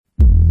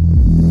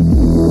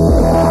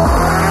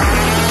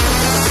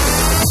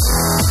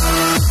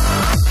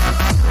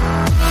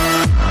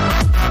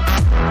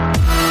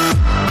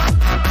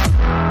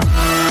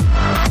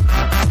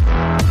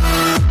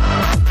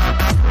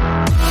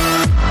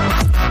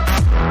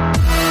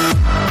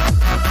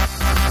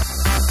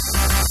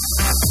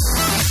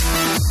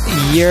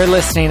You're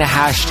listening to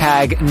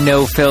hashtag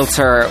No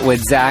Filter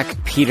with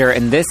Zach, Peter,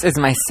 and this is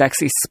my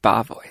sexy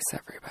spa voice,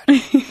 everybody.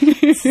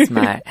 This is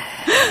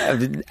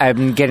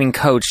I'm getting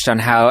coached on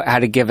how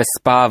to give a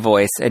spa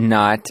voice and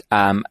not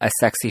a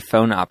sexy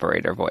phone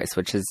operator voice,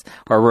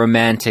 or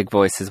romantic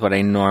voice is what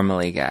I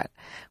normally get,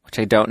 which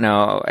I don't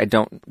know. I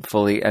don't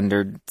fully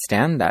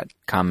understand that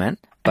comment,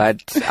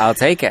 but I'll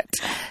take it.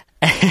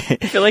 I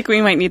feel like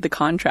we might need the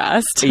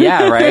contrast.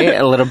 Yeah, right?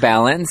 A little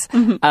balance.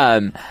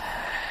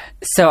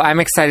 So I'm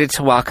excited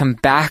to welcome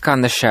back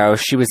on the show.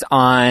 She was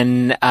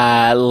on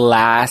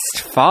last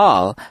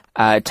fall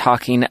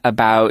talking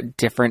about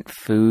different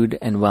food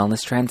and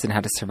wellness trends and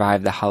how to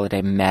survive the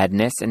holiday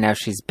madness. And now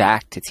she's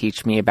back to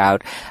teach me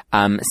about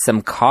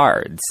some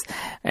cards.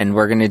 And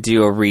we're going to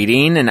do a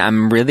reading. And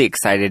I'm really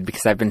excited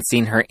because I've been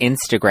seeing her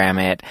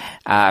Instagram it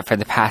for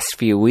the past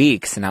few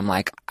weeks. And I'm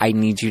like, I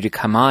need you to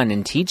come on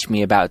and teach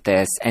me about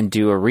this and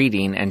do a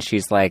reading. And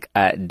she's like,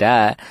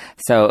 duh.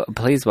 So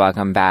please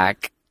welcome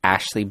back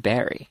Ashley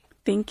Berry.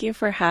 Thank you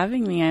for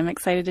having me. I'm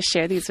excited to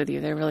share these with you.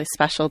 They're really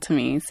special to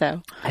me,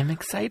 so. I'm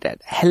excited.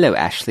 Hello,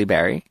 Ashley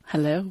Berry.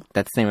 Hello.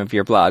 That's the name of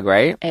your blog,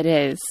 right? It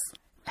is.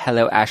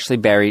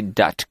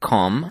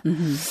 HelloAshleyBerry.com.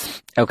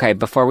 Mm-hmm. Okay,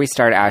 before we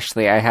start,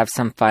 Ashley, I have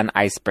some fun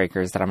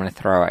icebreakers that I'm going to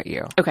throw at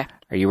you. Okay.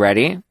 Are you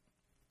ready?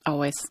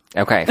 Always.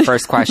 Okay,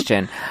 first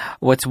question.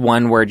 What's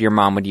one word your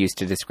mom would use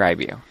to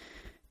describe you?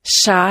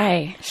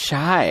 Shy.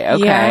 Shy,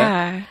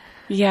 okay.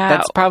 Yeah.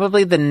 That's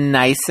probably the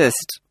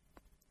nicest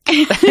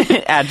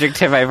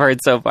adjective I've heard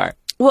so far.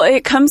 Well,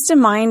 it comes to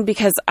mind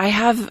because I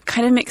have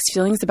kind of mixed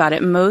feelings about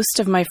it. Most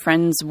of my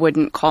friends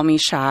wouldn't call me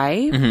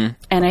shy. Mm-hmm.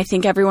 And I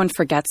think everyone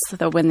forgets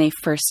that when they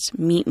first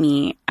meet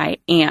me, I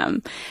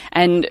am.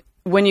 And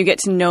when you get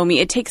to know me,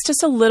 it takes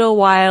just a little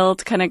while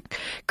to kind of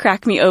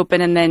crack me open.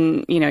 And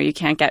then, you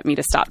can't get me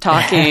to stop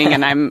talking.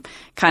 And I'm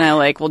kind of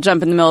like, we'll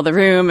jump in the middle of the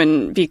room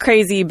and be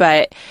crazy.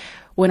 But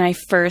when I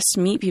first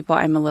meet people,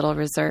 I'm a little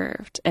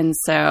reserved. And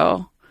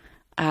so,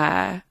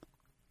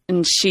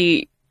 and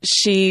she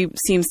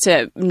seems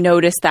to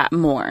notice that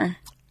more.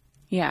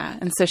 Yeah.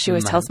 And so she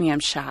always tells me I'm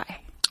shy.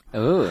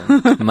 Ooh,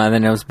 mother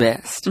knows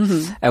best.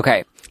 Mm-hmm.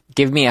 Okay.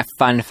 Give me a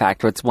fun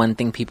fact. What's one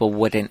thing people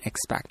wouldn't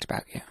expect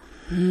about you?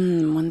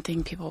 One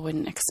thing people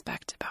wouldn't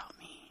expect about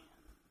me.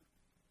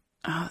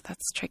 Oh,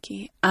 that's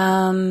tricky.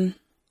 Well,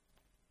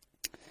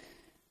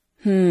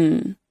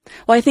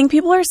 I think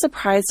people are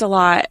surprised a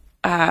lot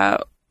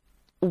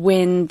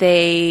when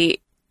they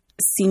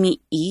see me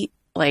eat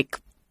like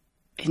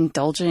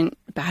indulgent,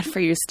 bad for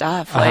you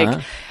stuff.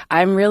 Like,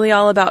 I'm really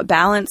all about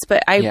balance,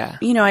 but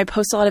I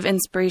post a lot of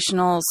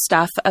inspirational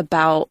stuff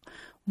about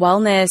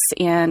wellness,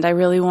 and I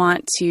really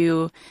want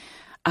to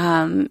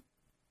show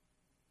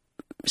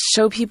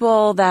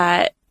people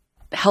that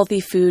healthy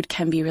food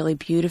can be really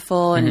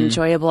beautiful and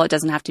enjoyable. It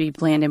doesn't have to be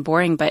bland and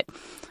boring, but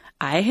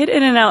I hit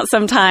In-N-Out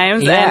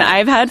sometimes, and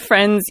I've had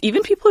friends,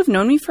 even people who've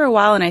known me for a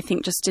while, and I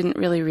think just didn't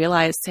really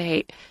realize,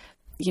 say,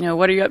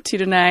 what are you up to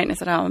tonight? And I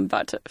said, I'm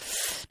about to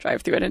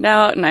drive through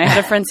In-N-Out. And I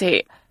had a friend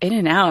say,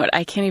 In-N-Out?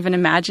 I can't even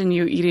imagine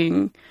you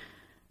eating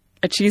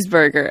a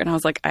cheeseburger. And I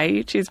was like, I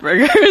eat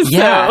cheeseburgers.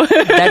 Yeah,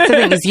 so. That's the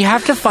thing is you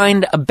have to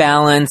find a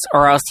balance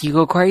or else you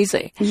go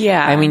crazy.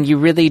 Yeah. I mean, you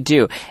really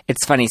do.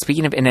 It's funny.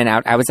 Speaking of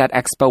In-N-Out, I was at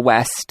Expo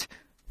West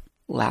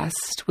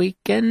last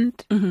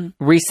weekend,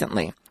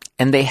 recently.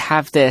 And they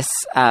have this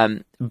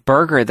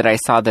burger that I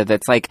saw there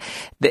that's like,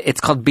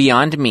 it's called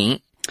Beyond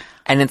Meat.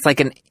 And it's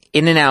like an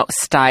In-N-Out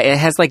style. It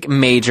has like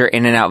major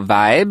In-N-Out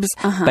vibes,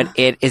 but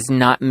it is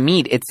not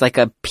meat. It's like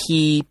a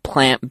pea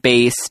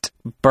plant-based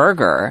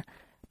burger,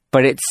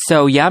 but it's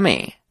so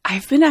yummy.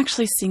 I've been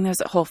actually seeing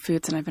those at Whole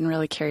Foods, and I've been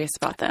really curious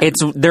about them.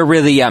 They're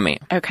really yummy.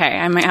 Okay,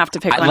 I might have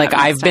to pick one. Like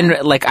I've been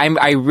like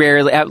I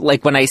rarely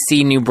like when I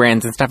see new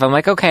brands and stuff. I'm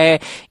like, okay,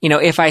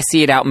 if I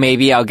see it out,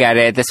 maybe I'll get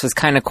it. This was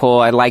kind of cool.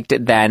 I liked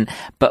it then,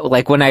 but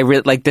like when I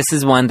this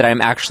is one that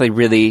I'm actually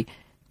really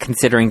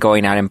considering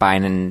going out and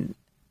buying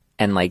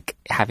and like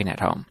having at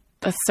home.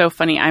 That's so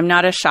funny. I'm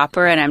not a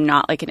shopper, and I'm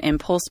not like an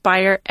impulse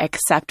buyer,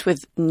 except with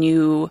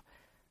new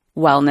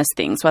wellness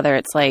things, whether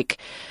it's like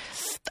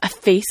a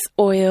face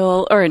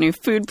oil or a new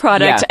food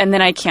product, and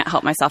then I can't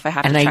help myself. I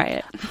have to try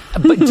it.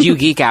 But do you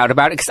geek out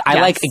about it? Because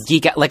I like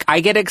geek out. Like I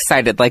get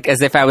excited, like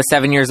as if I was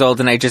 7 years old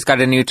and I just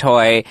got a new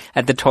toy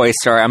at the toy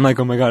store. I'm like,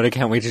 oh my God, I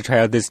can't wait to try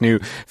out this new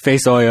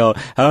face oil.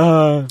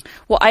 Well,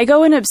 I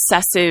go in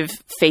obsessive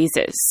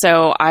phases.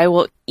 So I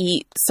will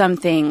eat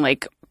something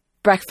like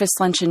breakfast,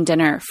 lunch, and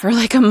dinner for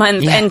like a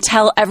month and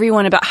tell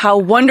everyone about how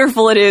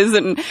wonderful it is,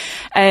 and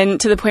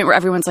to the point where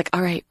everyone's like,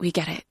 all right, we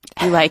get it.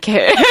 We like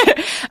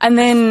it. And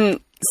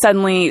then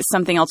suddenly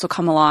something else will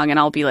come along and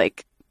I'll be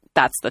like,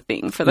 that's the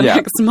thing for the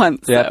next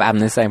month. Yep, I'm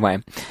the same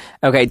way.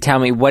 Okay, tell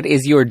me, what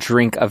is your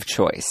drink of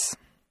choice?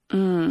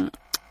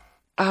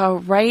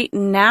 Right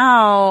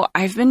now,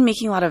 I've been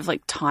making a lot of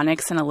like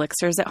tonics and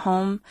elixirs at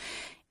home,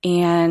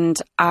 and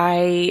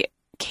I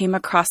came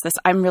across this.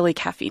 I'm really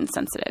caffeine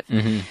sensitive,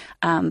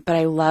 but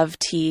I love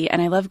tea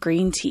and I love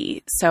green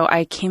tea. So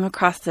I came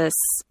across this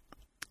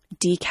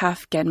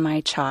decaf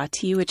Genmai cha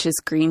tea, which is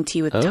green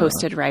tea with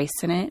toasted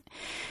rice in it.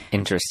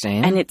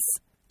 Interesting. And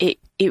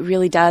it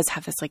really does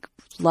have this like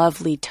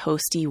lovely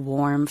toasty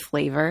warm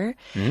flavor.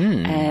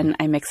 And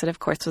I mix it, of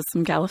course, with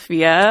some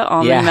Galathea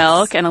almond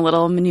milk and a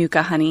little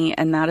Manuka honey,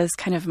 and that is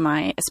kind of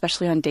my,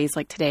 especially on days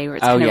like today where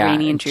it's kind of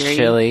rainy and dreary,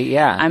 chilly.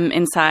 I'm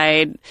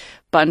inside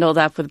bundled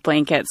up with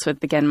blankets with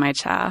the Genmai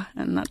cha,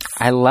 and that's,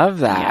 I love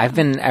that.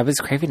 I was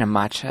craving a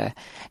matcha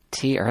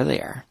tea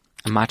earlier,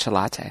 a matcha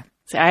latte.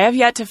 See, I have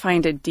yet to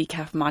find a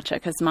decaf matcha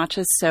because matcha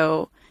is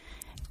so,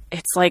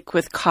 it's like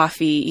with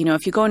coffee, you know,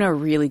 if you go into a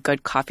really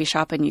good coffee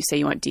shop and you say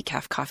you want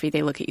decaf coffee,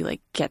 they look at you like,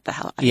 get the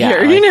hell out of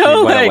here, like, you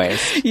know? what a Like,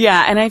 waste.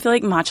 yeah, and I feel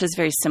like matcha is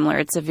very similar.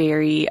 It's a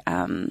very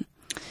kind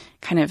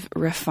of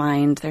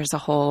refined, there's a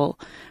whole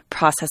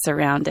process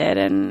around it,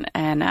 and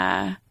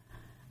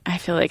I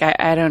feel like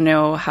I don't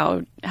know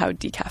how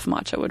decaf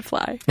matcha would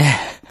fly,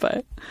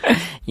 but...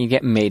 You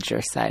get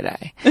major side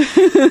eye.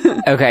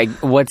 Okay,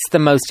 what's the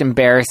most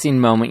embarrassing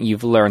moment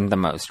you've learned the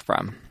most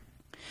from?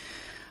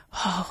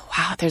 Oh,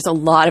 wow. There's a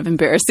lot of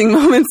embarrassing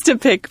moments to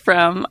pick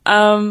from.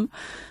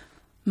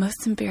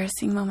 Most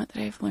embarrassing moment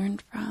that I've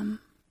learned from.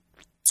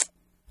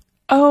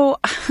 Oh,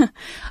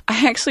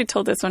 I actually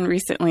told this one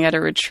recently at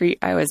a retreat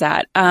I was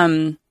at.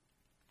 I'll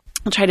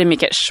try to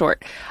make it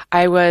short.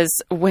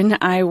 When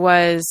I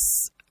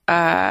was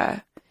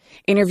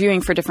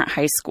interviewing for different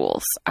high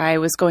schools, I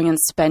was going and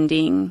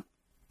spending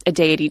a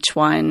day at each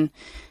one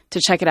to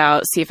check it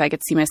out, see if I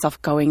could see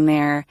myself going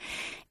there.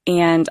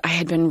 And I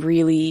had been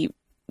really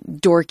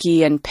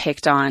dorky and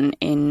picked on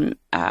in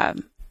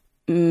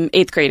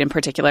 8th grade in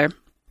particular.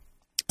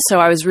 So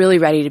I was really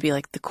ready to be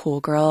like the cool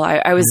girl.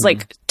 I was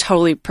like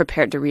totally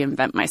prepared to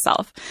reinvent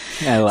myself.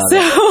 I love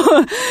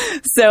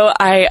it. So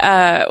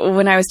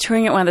when I was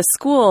touring at one of the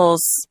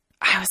schools,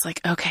 I was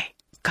like, okay,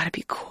 gotta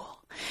be cool.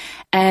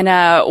 And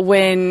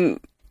when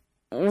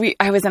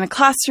I was in a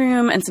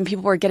classroom and some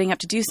people were getting up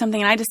to do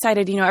something, and I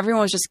decided, you know,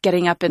 everyone was just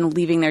getting up and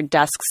leaving their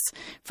desks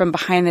from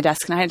behind the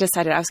desk. And I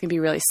decided I was going to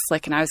be really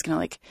slick, and I was going to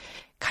like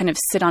kind of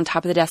sit on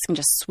top of the desk and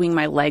just swing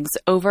my legs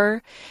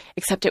over,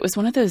 except it was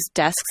one of those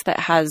desks that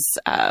has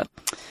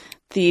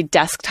the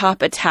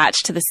desktop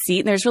attached to the seat,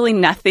 and there's really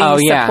nothing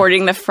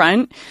supporting the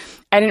front.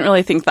 I didn't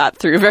really think that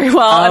through very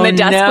well, and the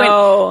desk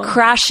went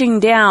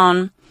crashing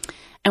down.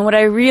 And what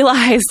I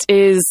realized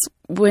is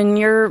when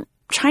you're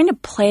trying to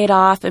play it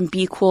off and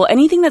be cool,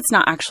 anything that's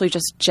not actually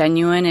just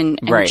genuine and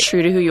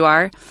true to who you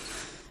are,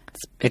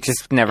 it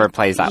just never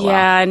plays that well.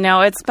 Yeah,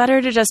 no, it's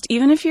better to just,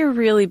 even if you're a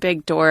really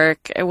big dork,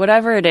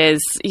 whatever it is,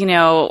 you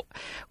know,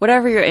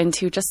 whatever you're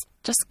into, just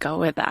go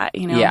with that,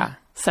 you know? Yeah.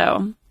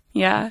 So,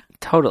 yeah.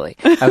 Totally.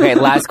 Okay,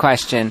 last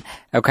question.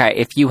 Okay,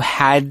 if you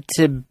had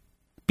to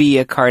be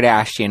a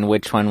Kardashian,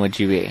 which one would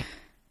you be?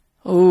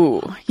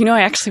 Ooh, you know,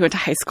 I actually went to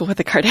high school with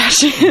the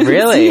Kardashians.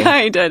 Really? Yeah,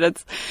 I did.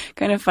 It's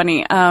kind of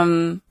funny.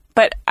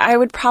 But I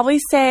would probably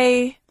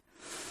say,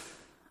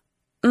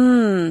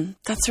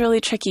 that's really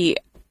tricky.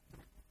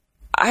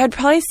 I would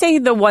probably say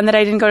the one that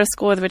I didn't go to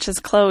school with, which is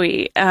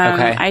Khloe.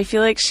 Okay. I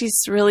feel like she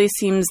really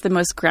seems the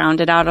most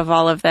grounded out of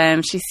all of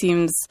them. She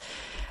seems,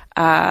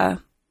 I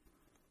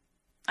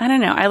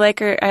don't know. I like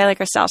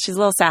her style. She's a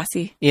little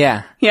sassy.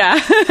 Yeah. Yeah.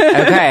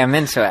 Okay, I'm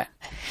into it.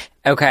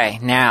 Okay,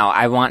 now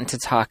I want to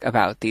talk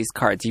about these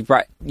cards.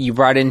 You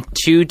brought in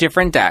 2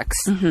 different decks.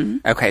 Mm-hmm.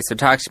 Okay, so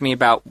talk to me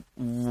about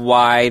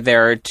why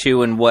there are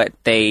 2 and what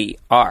they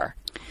are.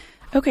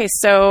 Okay,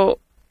 so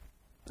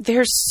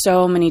there's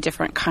so many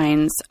different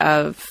kinds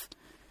of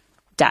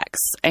decks,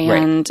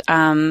 and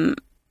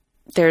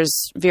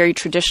there's very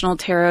traditional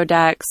tarot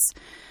decks,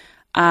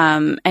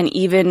 and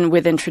even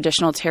within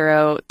traditional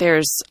tarot,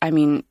 there's,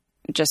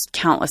 just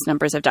countless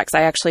numbers of decks.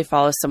 I actually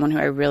follow someone who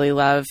I really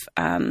love,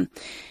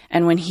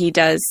 and when he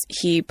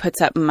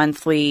puts up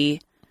monthly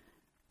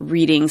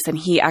readings, and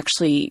he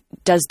actually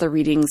does the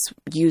readings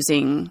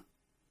using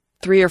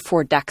 3 or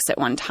 4 decks at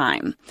one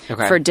time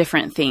for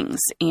different things.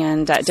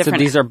 And different. So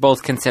these are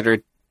both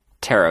considered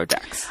tarot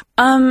decks.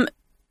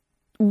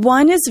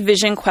 One is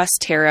Vision Quest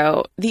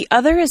Tarot. The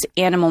other is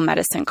Animal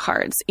Medicine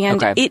cards.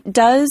 And it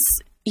does,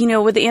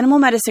 with the Animal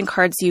Medicine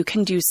cards, you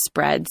can do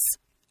spreads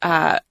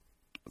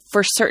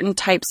for certain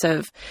types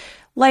of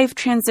life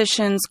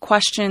transitions,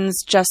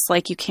 questions, just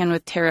like you can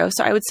with tarot.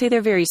 So I would say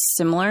they're very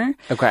similar.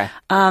 Okay.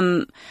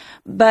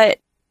 But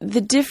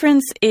the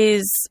difference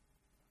is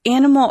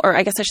or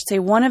I guess I should say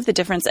one of the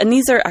difference, and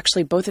these are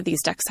actually, both of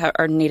these decks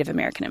are Native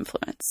American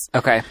influence.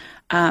 Okay.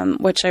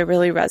 Which I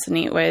really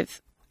resonate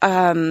with.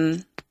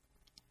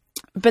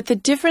 But the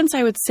difference,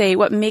 I would say,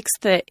 what makes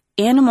the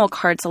animal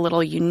cards a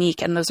little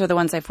unique, and those are the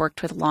ones I've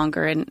worked with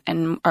longer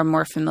and are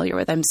more familiar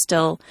with. I'm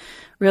still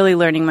really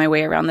learning my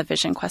way around the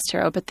Vision Quest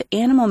Tarot. But the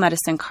Animal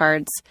Medicine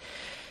cards,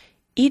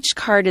 each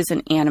card is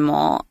an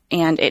animal,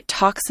 and it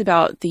talks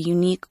about the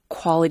unique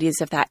qualities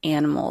of that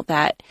animal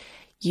that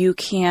you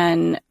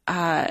can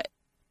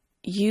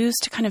use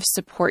to kind of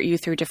support you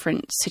through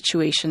different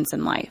situations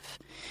in life.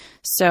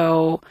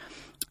 So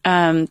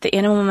the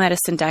Animal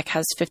Medicine deck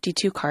has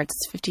 52 cards.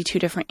 It's 52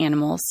 different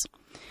animals.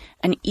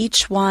 And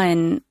each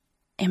one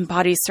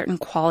embodies certain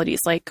qualities.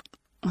 Like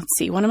let's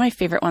see, one of my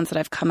favorite ones that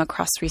I've come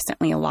across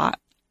recently a lot.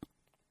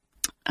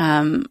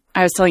 I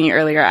was telling you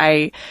earlier,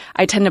 I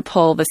tend to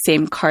pull the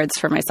same cards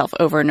for myself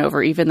over and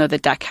over, even though the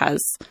deck has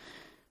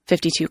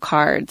 52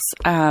 cards.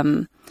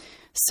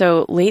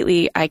 So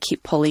lately I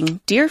keep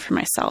pulling deer for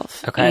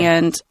myself. Okay.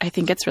 And I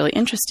think it's really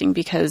interesting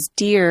because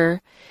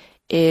deer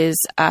is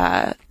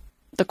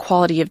the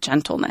quality of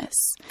gentleness.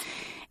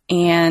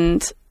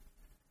 And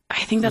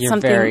I think that's You're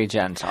something very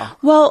gentle.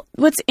 Well,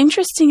 what's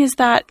interesting is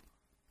that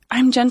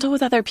I'm gentle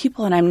with other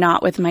people and I'm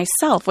not with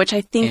myself, which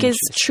I think is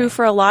true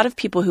for a lot of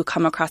people who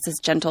come across as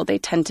gentle. They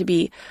tend to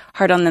be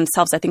hard on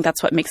themselves. I think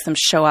that's what makes them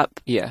show up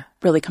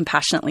really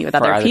compassionately with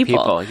other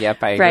people.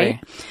 Yep, I agree.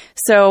 Right?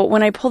 So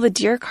when I pull the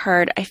deer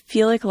card, I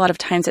feel like a lot of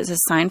times it's a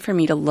sign for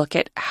me to look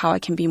at how I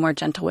can be more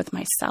gentle with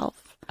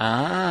myself.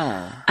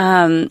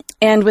 And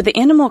with the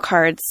animal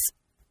cards,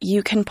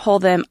 you can pull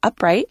them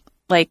upright.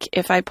 Like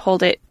if I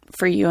pulled it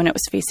for you and it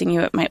was facing you,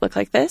 it might look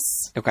like this.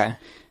 Okay.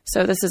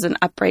 So this is an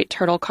upright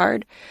turtle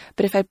card.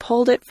 But if I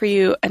pulled it for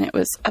you and it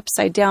was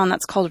upside down,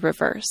 that's called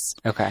reverse.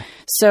 Okay.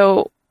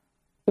 So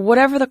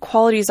whatever the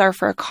qualities are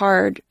for a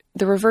card,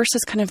 the reverse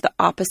is kind of the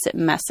opposite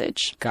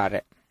message. Got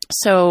it.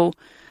 So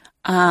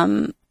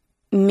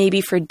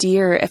maybe for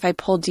deer, if I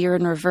pull deer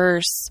in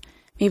reverse,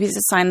 maybe it's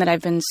a sign that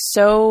I've been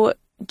so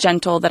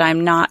gentle that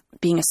I'm not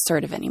being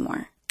assertive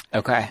anymore.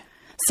 Okay.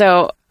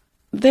 So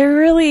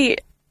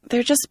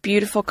they're just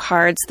beautiful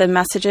cards. The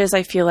messages,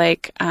 I feel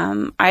like,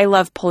 I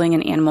love pulling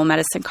an animal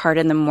medicine card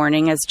in the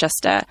morning as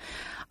just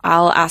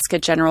I'll ask a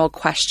general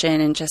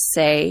question and just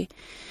say,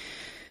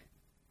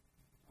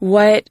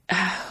 what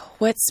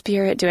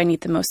spirit do I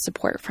need the most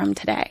support from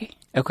today?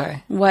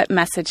 Okay. What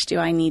message do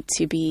I need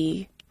to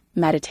be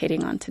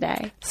meditating on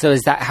today? So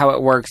is that how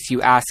it works?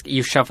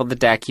 You shuffle the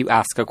deck, you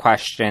ask a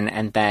question,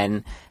 and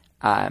then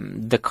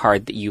the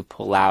card that you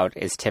pull out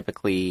is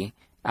typically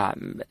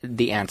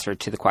the answer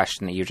to the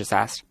question that you just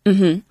asked?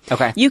 Mm-hmm.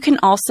 Okay. You can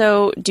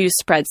also do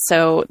spreads.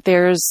 So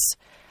there's,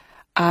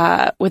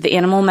 with the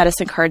animal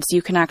medicine cards,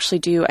 you can actually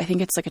do, I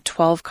think it's like a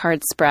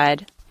 12-card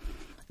spread.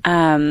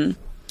 And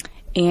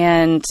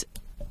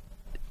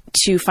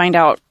to find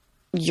out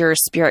your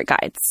spirit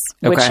guides,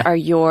 which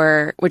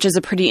is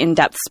a pretty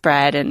in-depth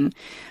spread.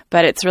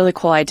 But it's really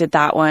cool. I did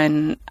that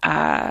one,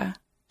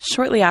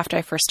 shortly after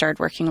I first started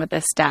working with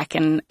this deck,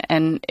 and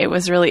it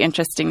was really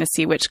interesting to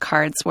see which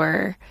cards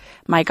were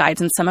my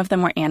guides, and some of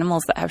them were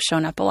animals that have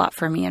shown up a lot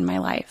for me in my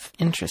life.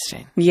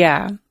 Interesting.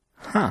 Yeah.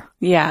 Huh.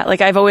 Yeah,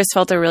 like I've always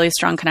felt a really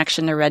strong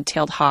connection to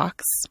red-tailed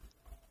hawks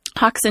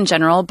in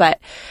general, but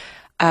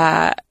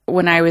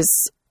when I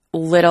was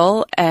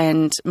little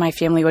and my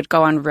family would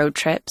go on road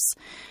trips,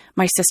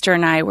 my sister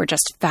and I were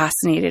just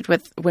fascinated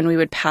with when we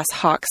would pass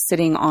hawks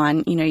sitting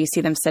on, you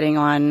see them sitting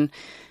on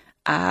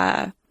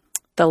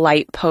the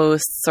light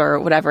posts or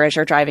whatever as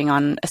you're driving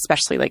on,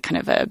 especially like kind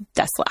of a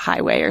desolate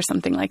highway or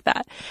something like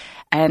that.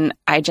 And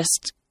I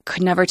just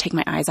could never take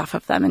my eyes off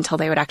of them until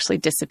they would actually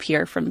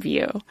disappear from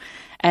view.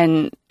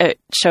 And it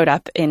showed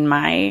up in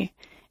my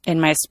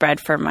spread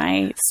for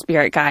my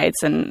spirit guides,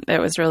 and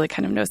it was really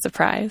kind of no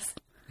surprise.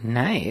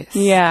 Nice.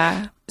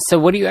 Yeah. So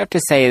what do you have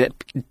to say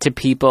to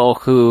people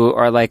who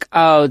are like,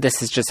 oh,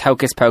 this is just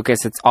hocus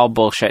pocus, it's all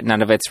bullshit,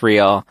 none of it's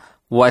real?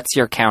 What's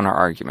your counter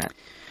argument?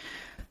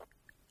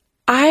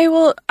 I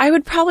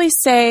would probably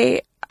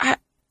say, I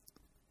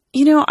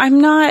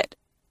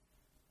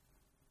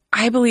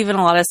believe in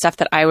a lot of stuff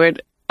that I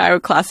would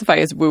classify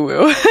as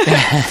woo-woo.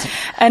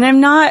 And I'm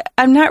not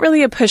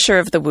really a pusher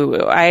of the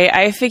woo-woo.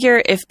 I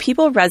figure if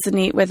people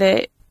resonate with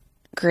it,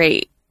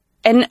 great.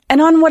 And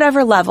on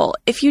whatever level,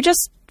 if you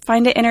just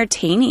find it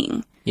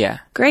entertaining,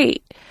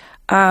 great.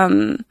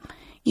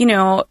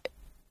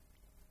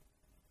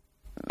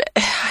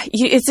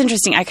 It's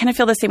interesting. I kind of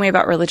feel the same way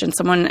about religion.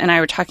 Someone and I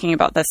were talking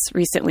about this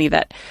recently,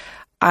 that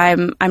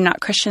I'm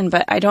not Christian,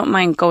 but I don't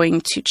mind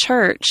going to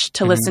church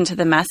to listen to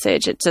the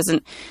message. It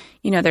doesn't,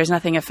 there's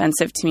nothing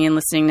offensive to me in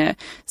listening to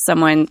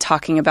someone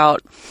talking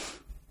about,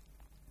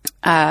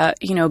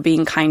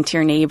 being kind to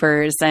your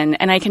neighbors, and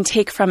I can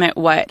take from it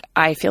what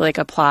I feel like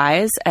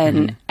applies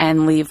and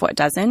leave what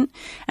doesn't.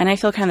 And I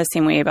feel kind of the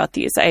same way about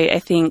these. I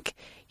think,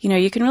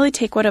 you can really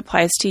take what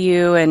applies to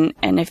you, and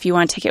if you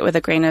want to take it with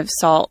a grain of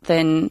salt,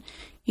 then,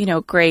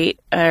 great.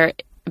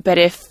 But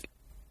if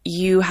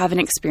you have an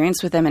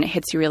experience with them and it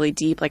hits you really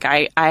deep, like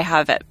I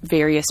have at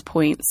various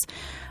points,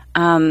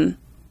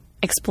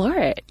 explore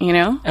it,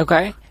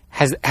 Okay.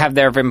 Has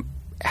there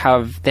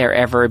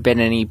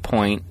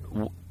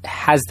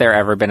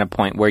ever been a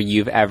point where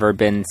you've ever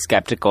been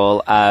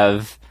skeptical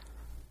of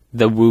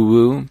the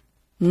woo-woo?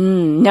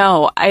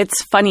 No,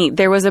 it's funny.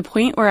 There was a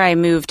point where I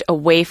moved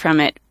away from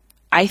it.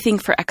 I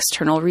think for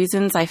external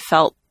reasons. I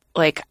felt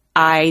like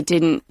I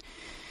didn't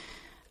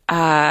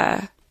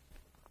want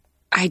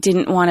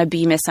to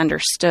be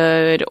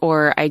misunderstood,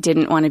 or I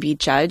didn't want to be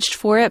judged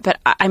for it. But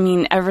I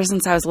mean, ever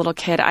since I was a little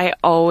kid, I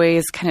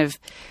always kind of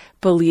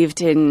believed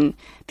in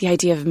the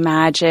idea of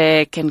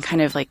magic and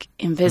kind of like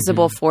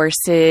invisible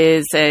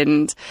forces.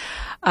 And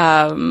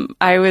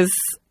I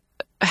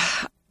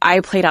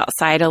played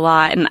outside a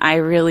lot, and I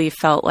really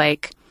felt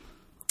like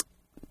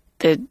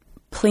the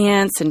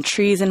plants and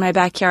trees in my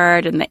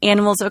backyard and the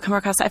animals that would come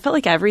across. I felt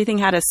like everything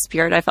had a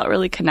spirit. I felt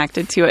really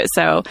connected to it.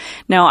 So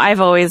no, I've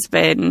always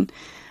been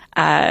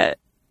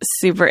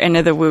super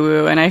into the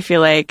woo-woo. And I feel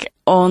like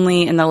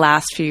only in the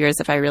last few years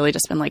have I really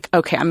just been like,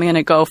 okay, I'm going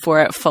to go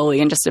for it fully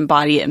and just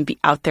embody it and be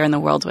out there in the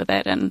world with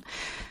it. And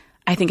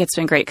I think it's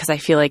been great because I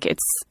feel like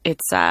it's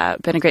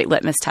been a great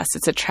litmus test.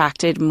 It's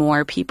attracted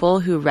more people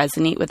who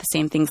resonate with the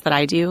same things that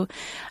I do.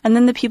 And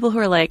then the people who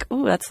are like,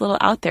 oh, that's a little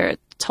out there.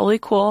 It's totally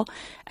cool.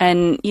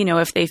 And, you know,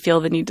 if they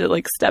feel the need to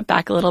like step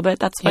back a little bit,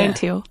 that's fine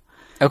too.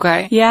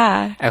 Okay.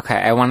 Yeah. Okay.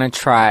 I want to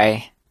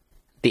try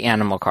the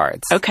animal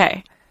cards.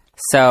 Okay.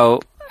 So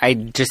I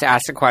just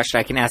asked a question.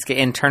 I can ask it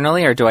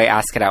internally or do I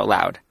ask it out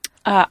loud?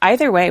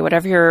 Either way,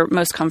 whatever you're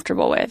most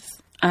comfortable with.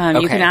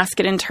 You can ask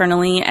it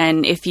internally.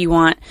 And if you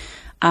want,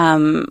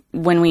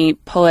 when we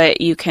pull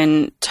it, you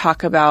can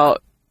talk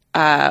about,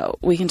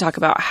 we can talk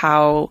about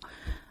how,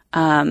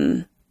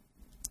 you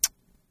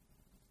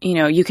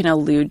know, you can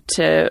allude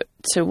to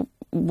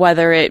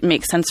whether it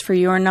makes sense for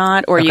you or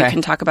not, or you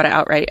can talk about it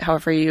outright,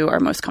 however you are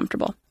most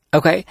comfortable.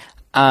 Okay.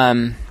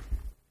 I'm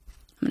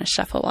going to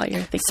shuffle while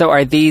you're thinking. So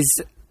are these,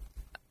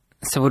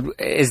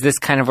 is this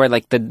kind of where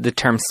like the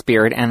term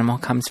spirit animal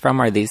comes from?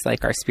 Are these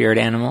like our spirit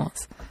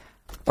animals?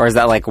 Or is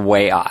that like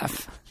way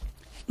off?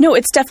 No,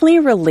 it's definitely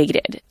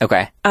related.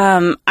 Okay.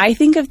 I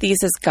think of these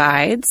as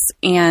guides,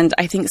 and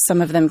I think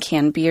some of them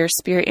can be your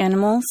spirit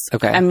animals.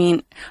 Okay. I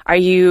mean, are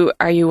you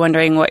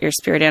wondering what your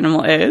spirit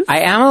animal is?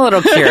 I am a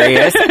little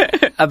curious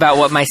about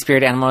what my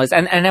spirit animal is.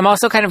 And I'm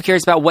also kind of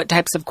curious about what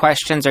types of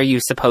questions are you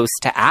supposed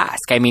to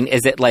ask? I mean,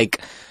 is it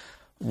like,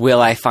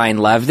 will I find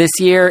love this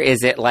year?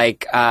 Is it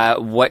like,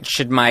 what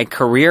should my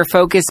career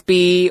focus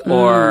be?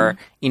 Or,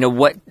 you know,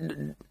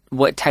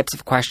 what types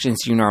of questions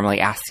do you normally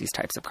ask these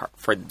types of cards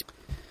for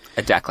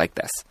a deck like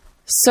this?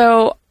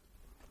 So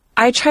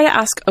I try to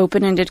ask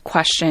open-ended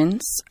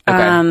questions.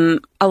 Okay.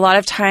 A lot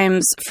of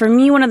times, for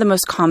me, one of the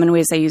most common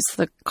ways I use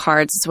the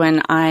cards is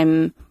when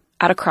I'm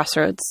at a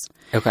crossroads.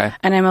 Okay.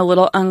 And I'm a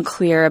little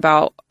unclear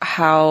about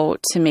how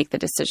to make the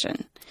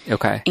decision.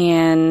 Okay.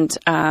 And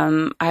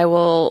I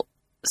will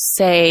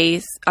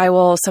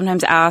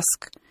sometimes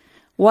ask,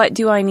 what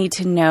do I need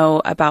to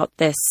know about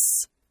the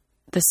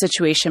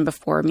situation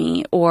before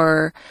me?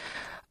 Or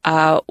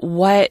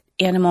what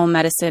animal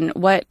medicine,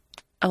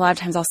 a lot of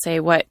times I'll say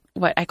what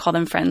I call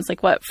them friends,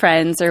 like what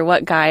friends or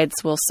what guides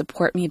will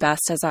support me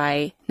best as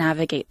I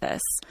navigate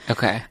this.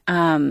 Okay.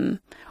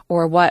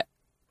 Or what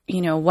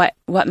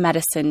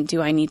medicine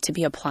do I need to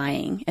be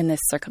applying in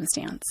this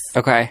circumstance?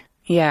 Okay.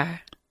 Yeah.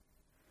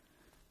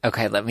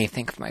 Okay, let me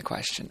think of my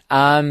question.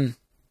 I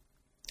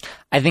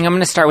think I'm going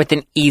to start with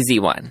an easy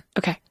one.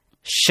 Okay.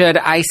 Should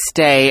I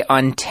stay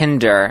on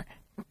Tinder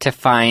to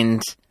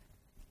find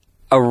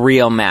a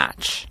real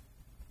match?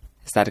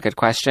 Is that a good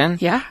question?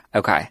 Yeah.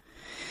 Okay.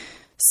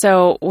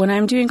 So when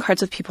I'm doing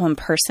cards with people in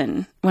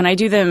person, when I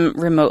do them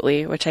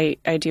remotely, which I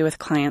do with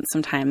clients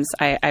sometimes,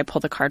 I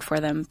pull the card for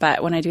them.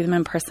 But when I do them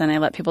in person, I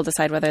let people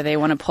decide whether they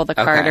want to pull the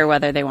card or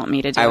whether they want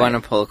me to do it. I want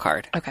to pull a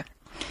card. Okay.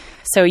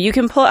 So you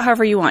can pull it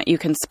however you want. You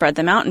can spread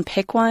them out and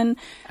pick one.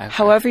 Okay.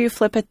 However you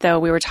flip it, though,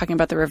 we were talking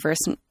about the reverse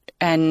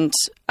and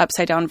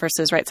upside down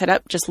versus right side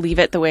up. Just leave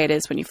it the way it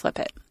is when you flip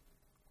it.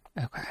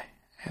 Okay.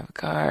 I have a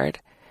card.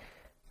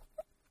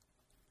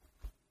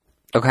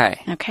 Okay.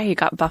 Okay, you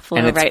got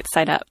buffalo right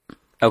side up.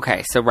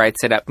 Okay, so right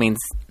side up means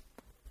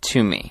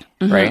to me,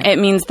 right? It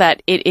means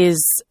that it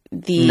is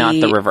not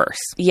the reverse.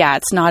 Yeah,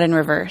 it's not in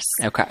reverse.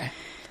 Okay.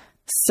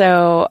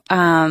 So, saying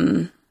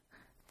I'm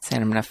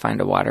going to find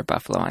a water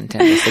buffalo on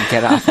Tinder, so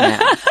get off now.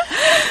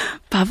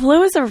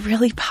 Buffalo is a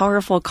really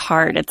powerful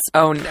card. It's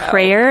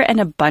prayer and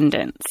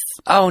abundance.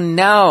 Oh,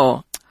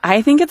 no.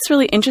 I think it's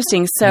really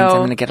interesting. So means I'm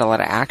going to get a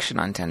lot of action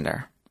on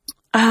Tinder.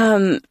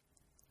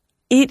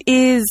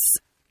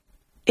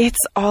 It's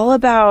all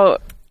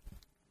about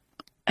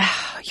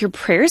your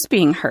prayers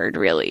being heard,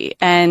 really,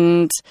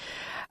 and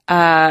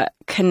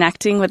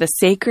connecting with the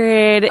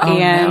sacred.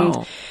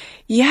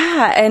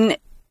 Yeah, and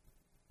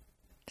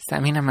does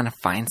that mean I'm going to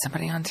find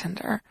somebody on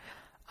Tinder?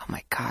 Oh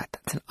my God,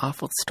 that's an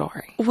awful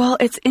story. Well,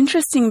 it's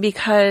interesting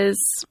because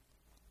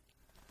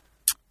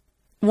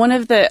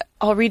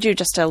I'll read you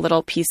just a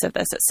little piece of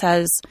this. It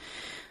says,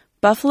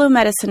 Buffalo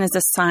medicine is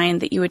a sign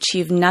that you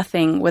achieve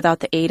nothing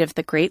without the aid of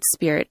the Great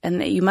Spirit, and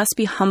that you must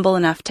be humble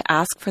enough to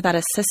ask for that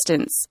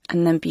assistance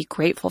and then be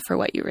grateful for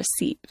what you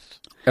receive.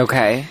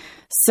 Okay.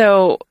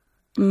 So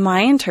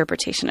my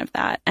interpretation of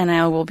that, and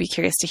I will be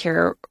curious to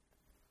hear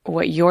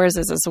what yours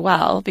is as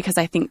well, because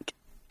I think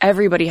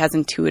everybody has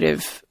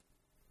intuitive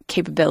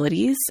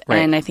capabilities. Right.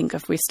 And I think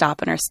if we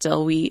stop and are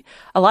still, we,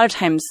 a lot of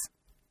times,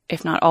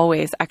 if not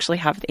always, actually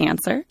have the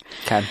answer.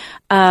 Okay.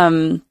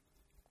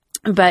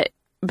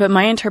 But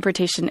my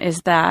interpretation is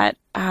that,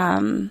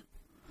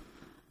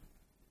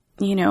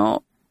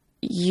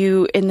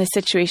 you in this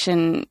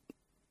situation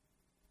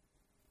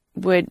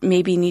would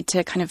maybe need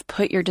to kind of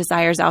put your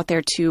desires out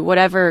there to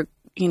whatever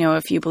you know,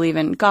 if you believe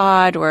in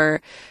God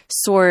or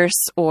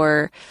source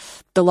or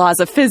the laws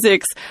of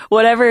physics,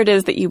 whatever it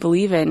is that you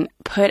believe in,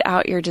 put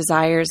out your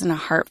desires in a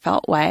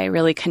heartfelt way,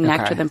 really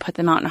connect with them, put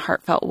them out in a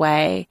heartfelt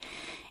way.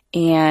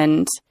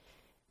 And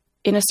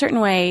in a certain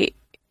way,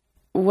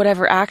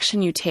 whatever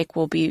action you take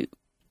will be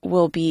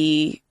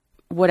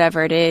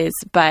whatever it is,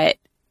 but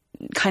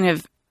kind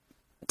of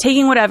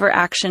taking whatever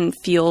action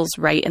feels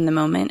right in the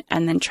moment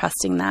and then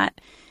trusting that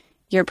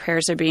your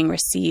prayers are being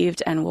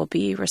received and will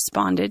be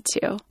responded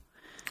to.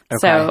 Okay.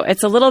 So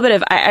it's a little bit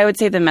of, I would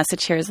say the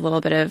message here is a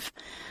little bit of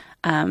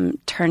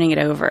turning it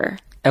over.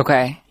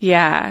 Okay.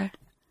 Yeah.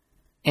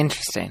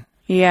 Interesting.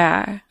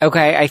 Yeah.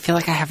 Okay. I feel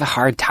like I have a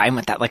hard time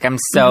with that. Like I'm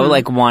so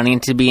like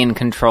wanting to be in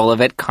control of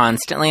it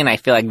constantly. And I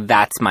feel like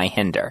that's my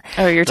hinder.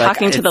 Oh, you're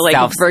talking to the like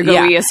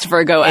Virgo-iest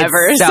Virgo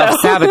ever. It's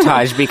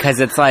self-sabotage because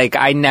it's like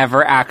I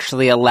never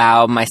actually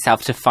allow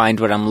myself to find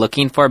what I'm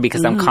looking for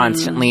because I'm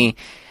constantly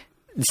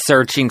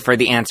searching for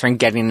the answer and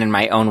getting in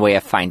my own way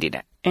of finding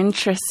it.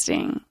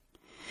 Interesting.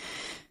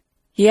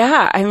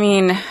 Yeah. I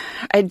mean,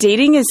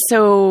 dating is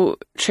so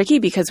tricky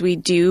because we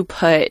do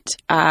put,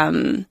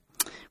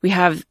 we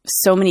have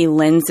so many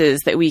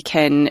lenses that we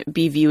can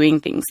be viewing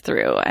things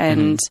through.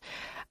 And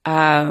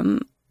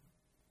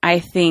I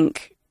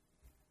think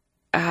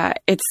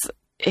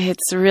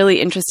it's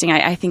really interesting.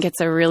 I think it's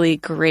a really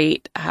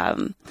great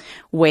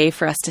way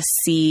for us to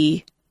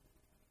see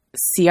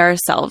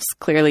ourselves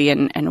clearly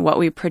and what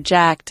we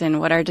project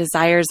and what our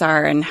desires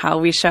are and how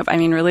we show up. I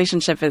mean,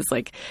 relationship is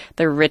like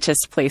the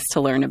richest place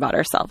to learn about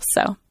ourselves.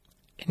 So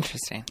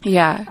interesting.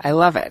 Yeah. I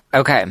love it.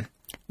 Okay.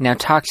 Now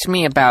talk to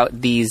me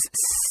about these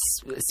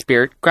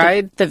spirit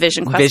guide. The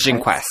Vision Quest. Vision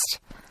Quest.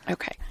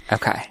 Okay.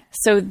 Okay.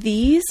 So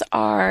these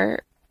are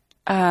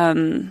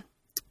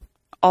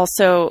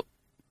also,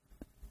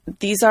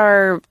 these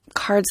are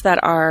cards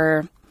that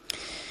are,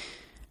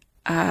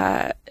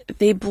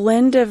 they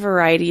blend a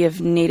variety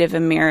of Native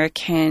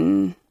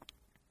American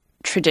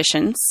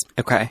traditions.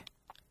 Okay.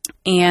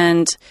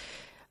 And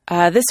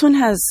this one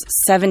has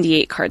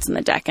 78 cards in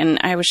the deck. And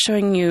I was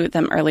showing you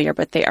them earlier,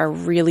 but they are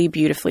really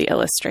beautifully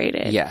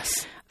illustrated.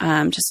 Yes.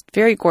 Just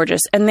very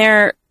gorgeous. And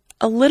they're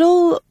a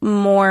little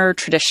more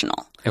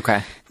traditional.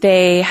 Okay.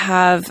 They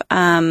have,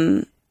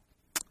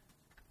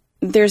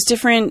 there's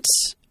different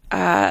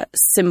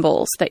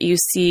symbols that you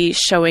see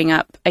showing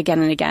up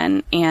again and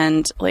again.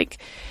 And like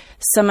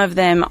some of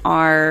them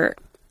are,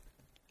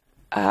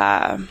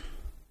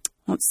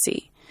 let's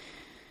see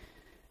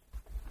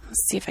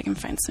if I can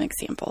find some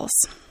examples.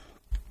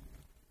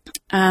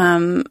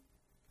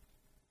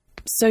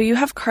 So you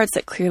have cards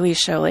that clearly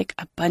show like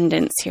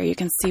abundance here. You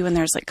can see when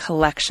there's like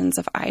collections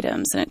of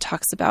items and it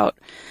talks about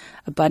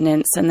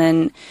abundance. And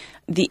then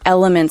the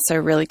elements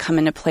are really come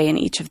into play in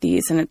each of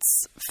these. And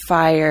it's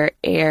fire,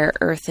 air,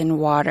 earth, and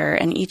water.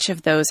 And each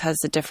of those has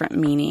a different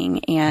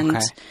meaning.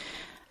 And,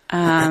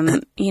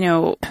 you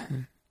know,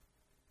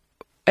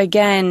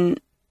 again,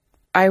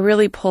 I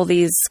really pull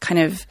these kind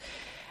of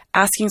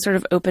asking sort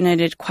of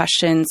open-ended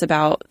questions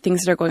about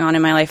things that are going on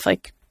in my life.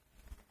 Like,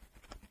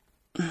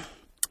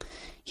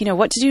 you know,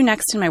 what to do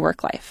next in my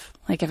work life.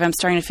 Like if I'm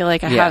starting to feel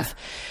like I have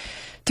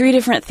 3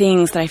 different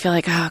things that I feel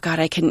like, oh God,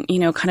 I can, you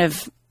know, kind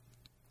of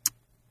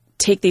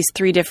take these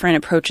 3 different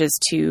approaches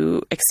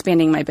to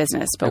expanding my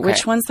business, but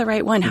which one's the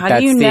right one? How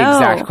do you know? That's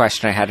the exact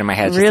question I had in my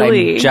head.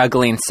 Really? Just, I'm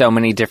juggling so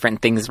many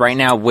different things right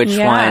now. Which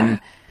one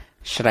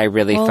should I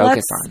really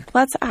focus on?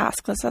 Let's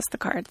ask the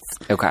cards.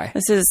 Okay.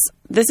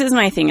 This is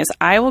my thing is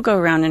I will go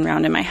round and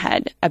round in my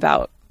head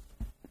about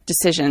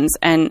decisions.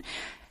 And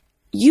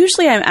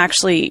usually I'm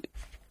actually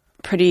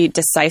pretty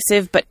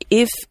decisive, but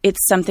if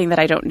it's something that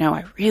I don't know,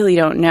 I really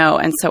don't know.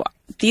 And so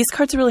these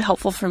cards are really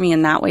helpful for me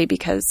in that way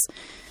because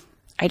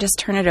I just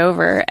turn it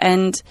over.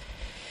 And,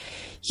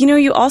 you know,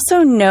 you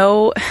also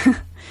know,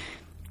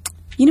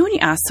 you know, when you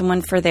ask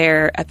someone for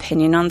their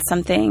opinion on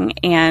something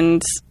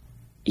and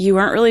you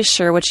weren't really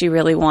sure what you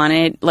really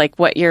wanted, like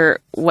what your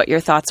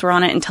thoughts were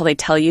on it until they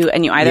tell you,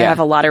 and you either have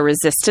a lot of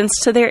resistance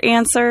to their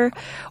answer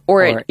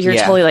or you're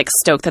totally like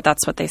stoked that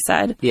that's what they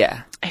said.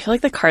 Yeah. I feel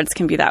like the cards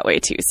can be that way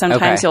too.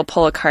 Sometimes you'll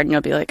pull a card and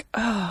you'll be like,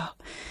 oh.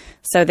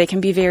 So they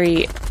can be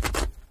very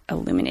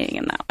illuminating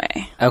in that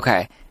way.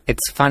 Okay.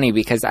 It's funny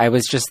because I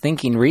was just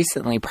thinking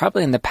recently,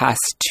 probably in the past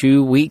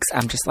 2 weeks,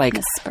 I'm just like,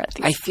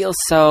 I feel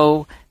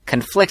so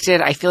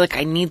conflicted. I feel like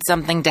I need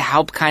something to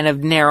help kind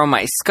of narrow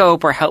my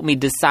scope or help me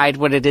decide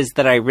what it is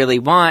that I really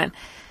want.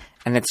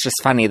 And it's just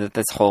funny that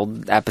this whole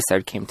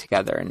episode came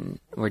together and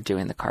we're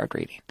doing the card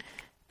reading.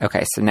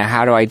 Okay, so now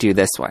how do I do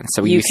this one?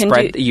 So you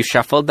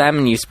shuffled them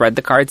and you spread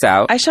the cards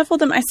out. I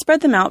shuffled them. I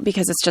spread them out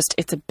because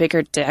it's a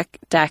bigger deck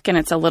and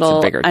it's a little...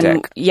 It's a bigger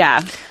deck.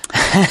 Yeah.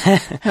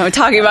 I'm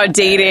talking about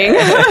dating.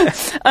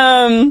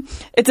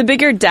 It's a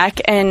bigger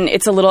deck and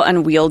it's a little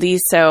unwieldy,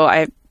 so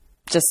I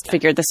just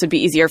figured this would be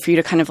easier for you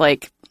to kind of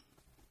like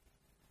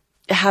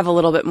have a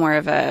little bit more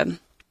of a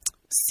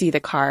see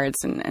the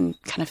cards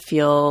and kind of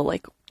feel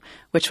like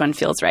which one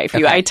feels right for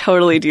you. I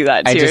totally do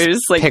that too. I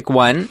just like, pick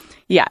one?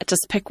 Yeah,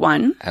 just pick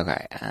one.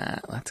 Okay,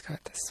 let's go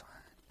with this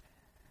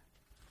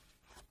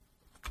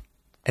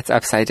It's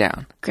upside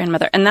down.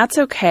 Grandmother. And that's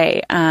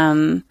okay.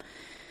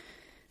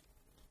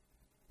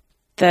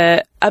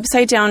 The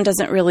upside down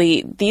doesn't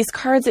really, these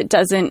cards,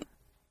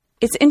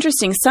 it's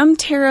interesting. Some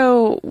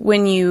tarot,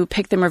 when you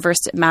pick them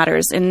reversed, it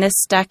matters. In this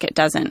deck, it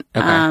doesn't.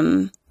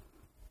 Okay.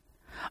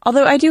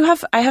 Although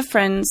I have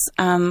friends,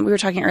 we were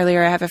talking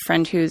earlier, I have a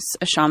friend who's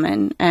a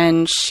shaman,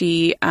 and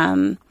she,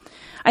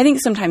 I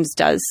think sometimes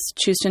does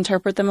choose to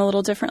interpret them a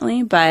little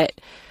differently, but,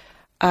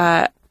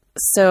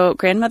 so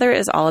grandmother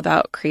is all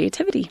about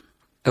creativity.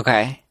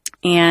 Okay.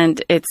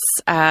 And it's,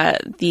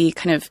 the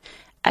kind of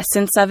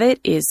essence of it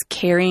is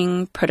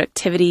caring,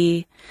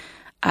 productivity,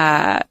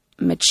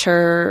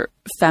 mature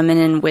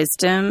feminine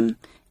wisdom,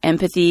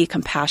 empathy,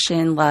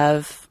 compassion,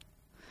 love.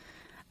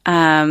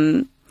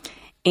 And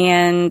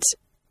I'm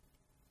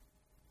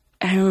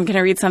going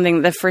to read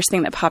something. The first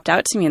thing that popped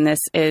out to me in this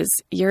is,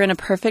 you're in a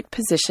perfect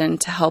position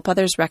to help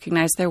others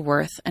recognize their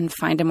worth and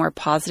find a more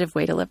positive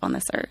way to live on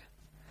this earth.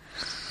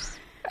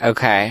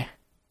 Okay.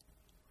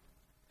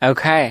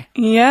 Okay.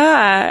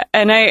 Yeah.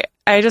 And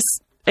I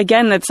just,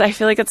 again, I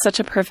feel like it's such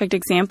a perfect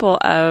example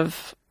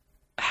of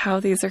how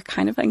these are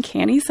kind of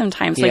uncanny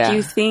sometimes. Yeah. Like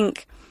you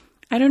think,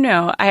 I don't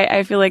know.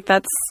 I feel like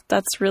that's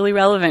really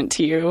relevant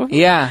to you.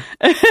 Yeah.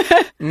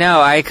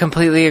 No, I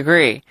completely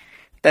agree.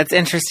 That's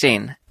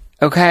interesting.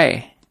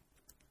 Okay.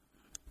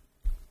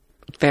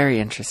 Very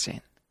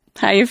interesting.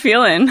 How you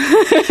feeling?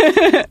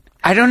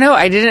 I don't know.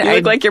 You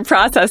look like you're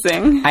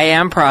processing. I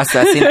am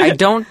processing. I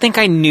don't think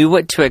I knew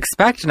what to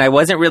expect, and I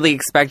wasn't really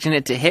expecting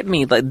it to hit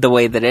me the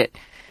way that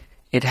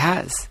it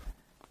has.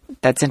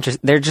 That's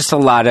interesting. There are just a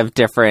lot of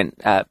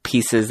different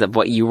pieces of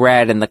what you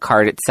read and the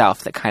card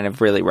itself that kind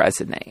of really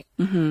resonate.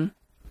 Mm-hmm.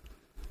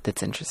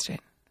 That's interesting.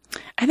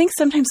 I think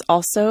sometimes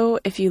also,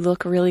 if you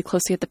look really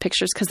closely at the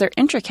pictures, because they're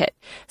intricate,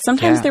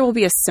 sometimes there will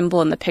be a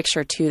symbol in the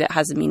picture too that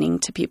has a meaning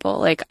to people.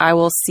 Like I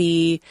will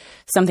see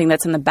something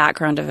that's in the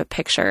background of a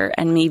picture,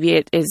 and maybe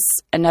it is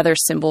another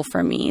symbol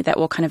for me that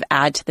will kind of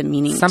add to the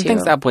meaning.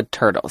 Something's up with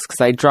turtles, because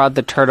I drew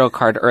the turtle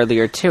card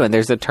earlier too, and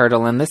there's a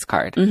turtle in this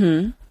card.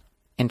 Mm-hmm.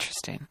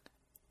 Interesting.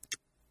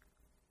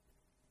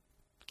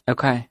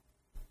 Okay.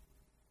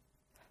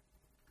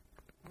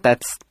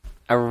 That's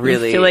a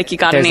really... You feel like you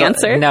got an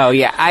answer? No,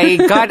 yeah. I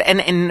got,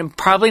 and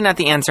probably not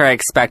the answer I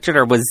expected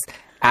or was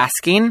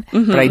asking,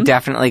 but I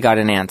definitely got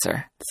an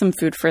answer. Some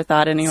food for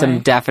thought anyway. Some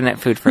definite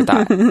food for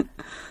thought.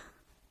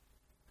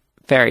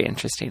 Very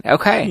interesting.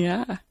 Okay.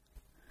 Yeah.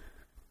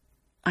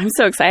 I'm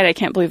so excited. I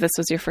can't believe this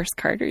was your first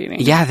card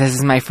reading. Yeah, this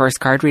is my first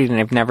card reading.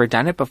 I've never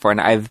done it before. And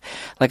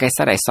like I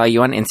said, I saw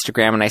you on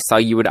Instagram, and I saw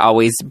you would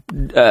always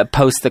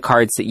post the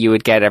cards that you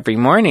would get every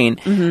morning.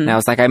 Mm-hmm. And I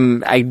was like,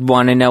 I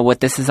want to know what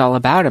this is all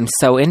about. I'm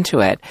so into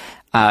it.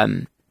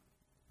 But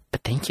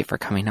thank you for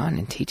coming on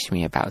and teaching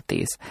me about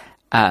these.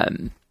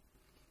 I'm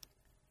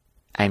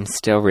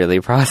still really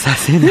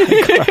processing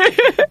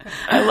that card.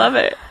 I love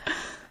it.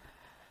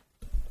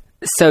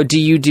 So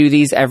do you do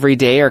these every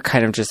day, or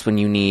kind of just when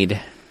you need...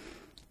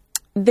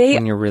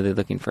 when you're really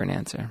looking for an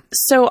answer?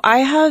 So I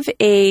have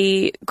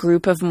a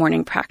group of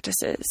morning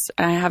practices.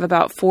 I have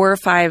about 4 or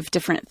 5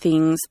 different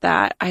things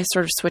that I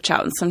sort of switch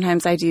out. And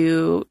sometimes I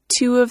do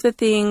 2 of the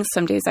things.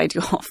 Some days I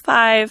do all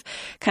 5.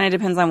 Kind of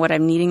depends on what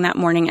I'm needing that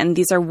morning. And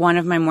these are one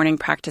of my morning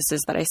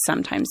practices that I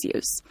sometimes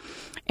use.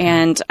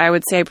 And I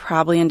would say I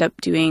probably end up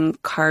doing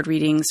card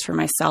readings for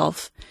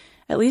myself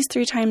at least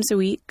 3 times a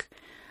week.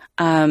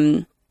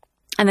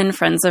 And then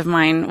friends of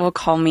mine will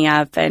call me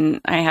up,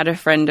 and I had a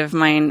friend of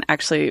mine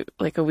actually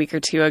like a week or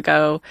 2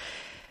 ago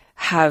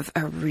have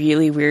a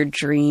really weird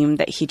dream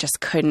that he just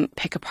couldn't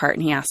pick apart,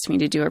 and he asked me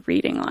to do a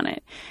reading on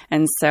it.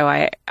 And so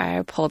I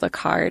pulled a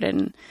card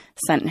and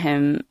sent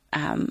him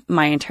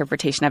my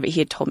interpretation of it. He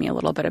had told me a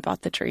little bit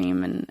about the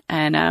dream,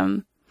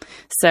 and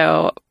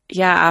so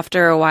yeah,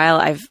 after a while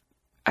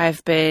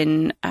I've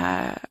been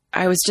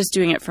I was just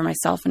doing it for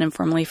myself and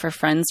informally for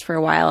friends for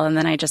a while, and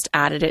then I just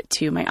added it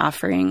to my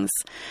offerings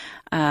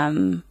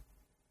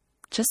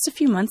just a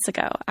few months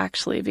ago,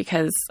 actually,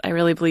 because I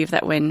really believe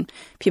that when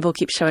people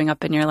keep showing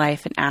up in your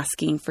life and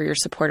asking for your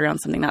support around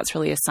something, that's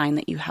really a sign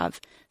that you have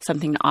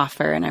something to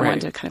offer. And I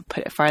wanted to kind of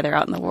put it farther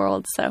out in the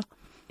world. So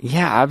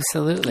yeah,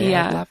 absolutely.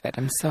 Yeah. I love it.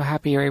 I'm so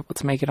happy you're able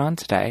to make it on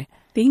today.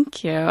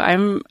 Thank you.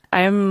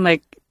 I'm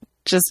like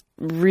just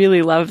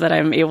really love that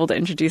I'm able to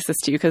introduce this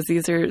to you, because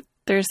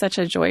they're such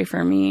a joy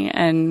for me,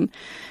 and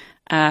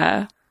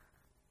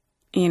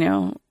you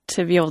know,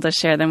 to be able to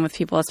share them with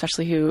people,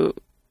 especially who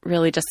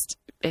really just,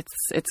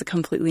 it's a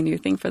completely new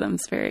thing for them.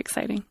 It's very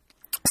exciting.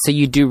 So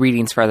you do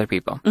readings for other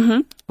people. Mm-hmm.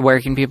 Where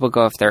can people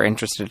go if they're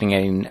interested in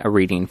getting a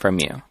reading from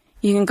you?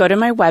 You can go to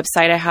my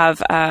website. I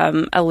have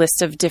a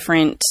list of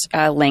different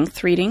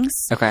length readings.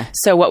 Okay.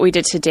 So what we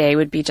did today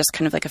would be just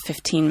kind of like a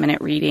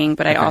 15-minute reading,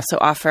 but I also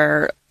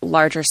offer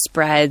larger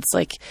spreads.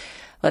 Like,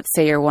 let's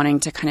say you're wanting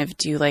to kind of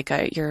do like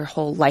your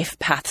whole life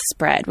path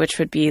spread, which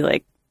would be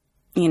like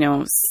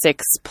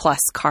 6+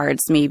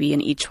 cards maybe,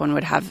 and each one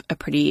would have a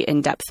pretty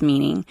in-depth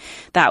meaning.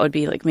 That would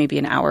be like maybe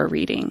an hour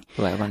reading.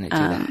 Well, I want to do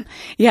that.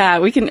 Yeah,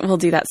 we'll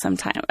do that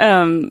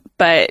sometime.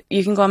 But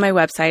you can go on my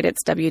website.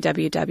 It's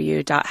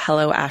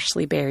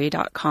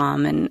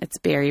www.helloashleyberry.com, and it's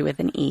Berry with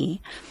an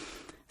E.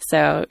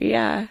 So,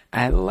 yeah.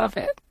 I love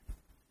it.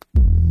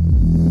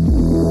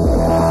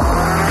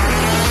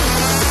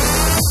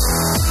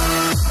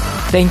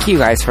 Thank you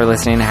guys for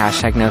listening to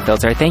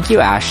 #NoFilter. Thank you,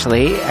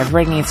 Ashley.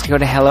 Everybody needs to go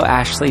to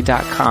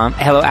helloashley.com,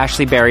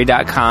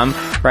 helloashleyberry.com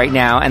right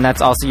now. And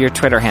that's also your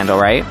Twitter handle,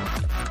 right?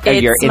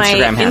 It's your Instagram my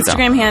handle.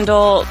 Instagram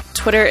handle.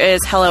 Twitter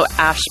is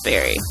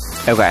helloashberry.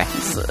 Okay.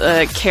 It's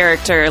a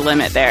character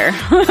limit there.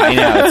 I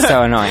know. It's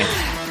so annoying.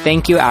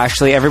 Thank you,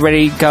 Ashley.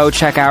 Everybody go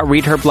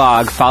read her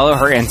blog, follow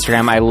her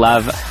Instagram. I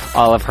love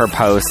all of her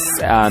posts,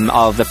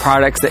 all of the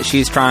products that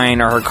she's trying,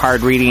 or her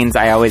card readings.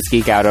 I always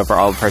geek out over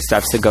all of her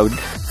stuff, so go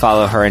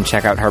follow her and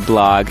check out her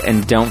blog.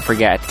 And don't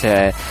forget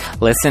to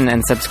listen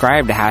and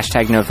subscribe to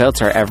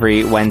 #NoFilter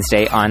every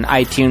Wednesday on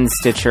iTunes,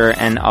 Stitcher,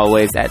 and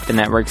always at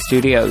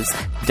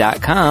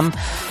thenetworkstudios.com.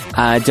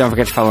 Don't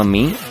forget to follow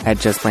me at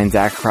Just Plain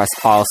Zach across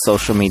all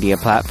social media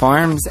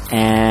platforms.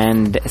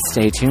 And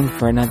stay tuned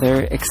for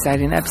another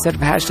exciting episode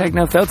of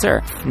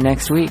 #NoFilter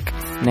next week,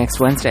 next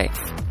Wednesday.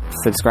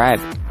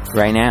 Subscribe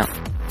right now.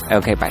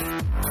 Okay, bye.